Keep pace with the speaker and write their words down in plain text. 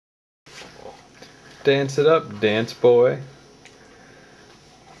Dance it up, dance boy.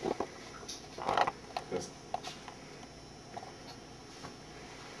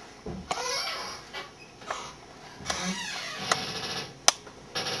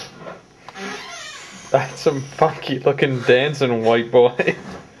 That's some funky looking dancing, white boy.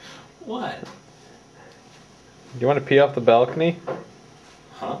 What? You want to pee off the balcony?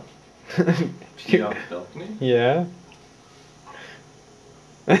 Huh? Pee off the balcony? Yeah.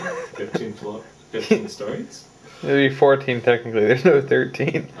 15 stories? It'd be 14 technically, there's no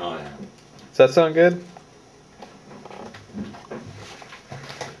 13. Oh yeah. Does that sound good?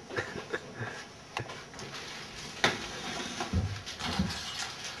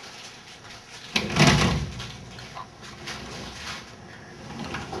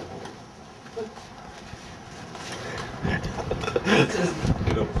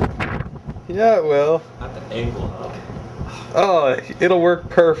 Yeah, it will. Not the angle up. Oh, it'll work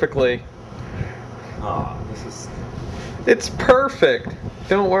perfectly. Oh, this is... It's perfect.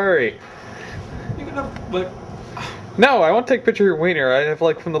 Don't worry. You're gonna, like... No, I won't take a picture of your wiener. I have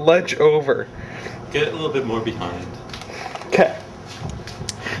like from the ledge over. Get a little bit more behind. Okay.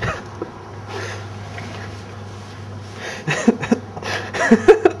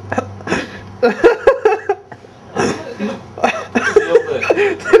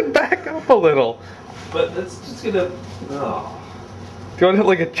 Then back up a little. But that's just gonna... Oh. Do you want to have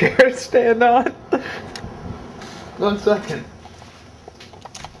like a chair to stand on? 1 second.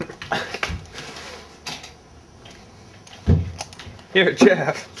 Here,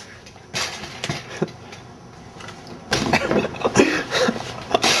 Jeff.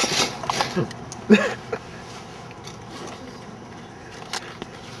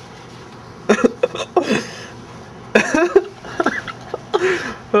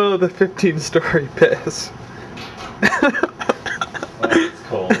 Oh, the 15-story piss. Oh, it's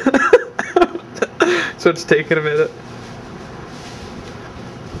cold. So it's taking a minute.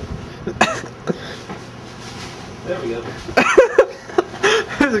 There we go.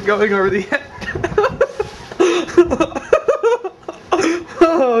 Is it going over the end?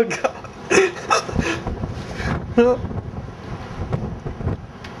 Oh, God.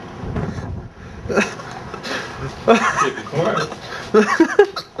 Take the corn.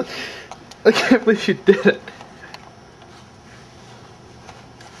 I can't believe you did it.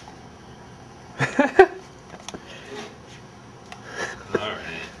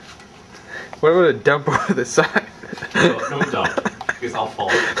 Alright. What about a dump over the side? No, don't dump, because I'll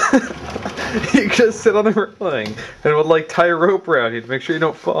fall. You can just sit on the railing and would like tie a rope around you to make sure you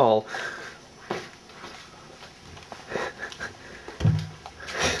don't fall.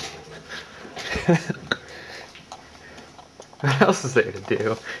 What else is there to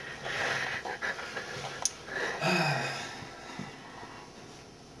do?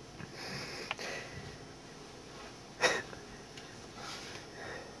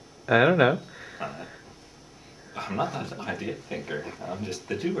 I don't know. I'm not the idea thinker. I'm just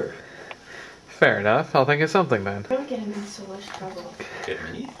the doer. Fair enough. I'll think of something then. Don't get him in so much trouble. Get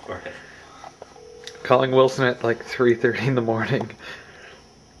me? Or him? Calling Wilson at like 3:30 in the morning.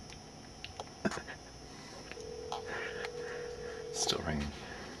 Still ringing.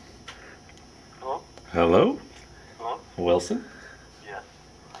 Hello? Hello? Hello? Wilson? Yes.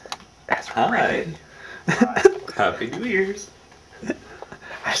 Ask for Hi. Brendan. Hi. Happy New Year's.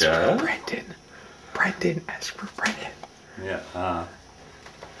 Ask Jeff? for Brendan. Brendan, ask for Brendan. Yeah,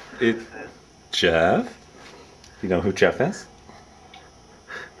 it's Jeff? You know who Jeff is?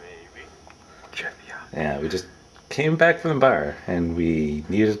 Maybe. Jeff, yeah. Yeah, we just came back from the bar and we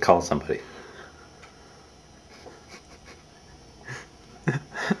needed to call somebody.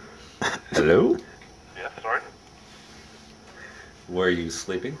 Hello? Yeah, sorry? Were you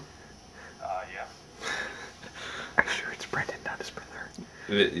sleeping? Yeah. I'm sure it's Brendan, not his brother.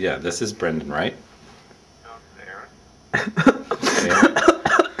 Yeah, this is Brendan, right? No, it's Aaron.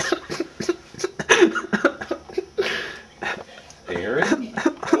 Aaron?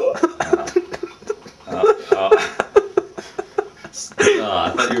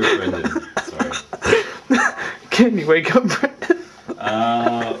 I thought you were Brendan. Sorry. Can you wake up, Brendan?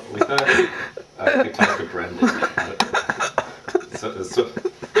 We thought I could talk to Brendan. Alright.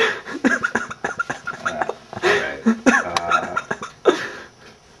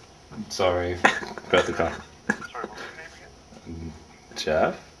 Sorry about the call. Sorry, what was your name again?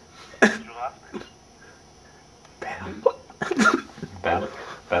 Jeff? What's your last name?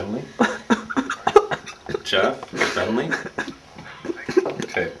 Bentley? Jeff? Bentley?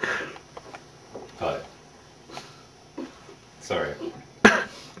 Okay. Hi. Sorry.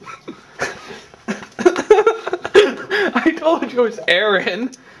 I told you it was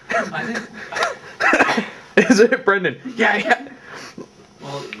Aaron. I didn't. Is it Brendan? Yeah, yeah.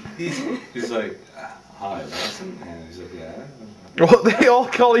 Well, he's like, hi, Wilson, and he's like, yeah. Well, they all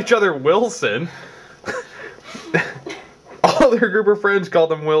call each other Wilson. All their group of friends call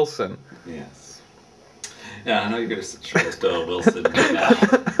them Wilson. Yes. Yeah, I know you're gonna try to spell Wilson now.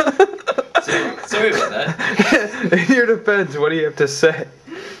 Sorry about that. In your defense, what do you have to say?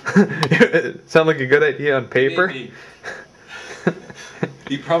 Sound like a good idea on paper?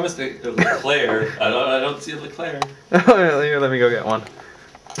 He promised a Leclerc. I don't see a Leclerc. Oh, here, let me go get one.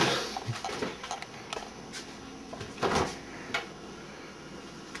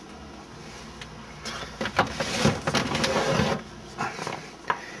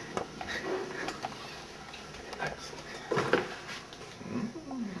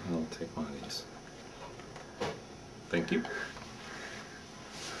 I'll take one of these. Thank you.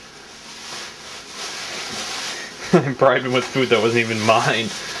 I'm bribing with food that wasn't even mine.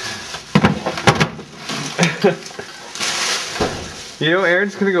 You know,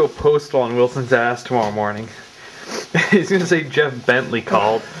 Aaron's gonna go postal on Wilson's ass tomorrow morning. He's gonna say Jeff Bentley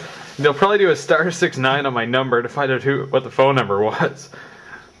called. And they'll probably do a *69 on my number to find out what the phone number was.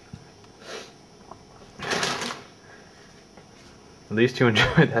 At least you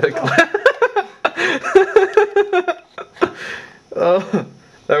enjoyed that. Oh,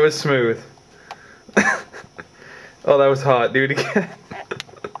 that was smooth. Oh, that was hot. Do it again.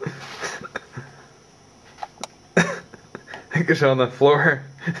 It's on the floor.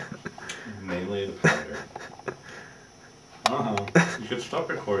 Mainly the powder. You should stop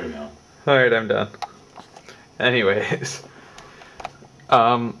recording now. Alright, I'm done. Anyways.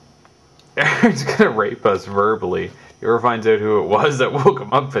 Aaron's gonna rape us verbally. He ever finds out who it was that woke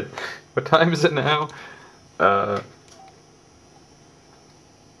him up at... What time is it now?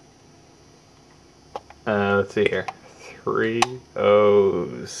 Let's see here.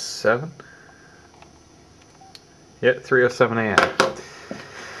 3:07? Yeah, 3:07 a.m.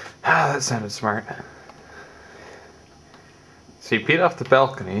 Ah, that sounded smart. So he peed off the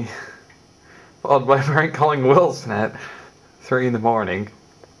balcony, followed by Frank calling Wilson at 3 in the morning.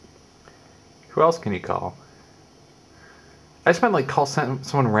 Who else can you call? I just might like call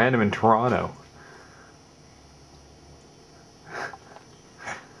someone random in Toronto.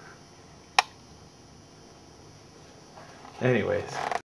 Anyways.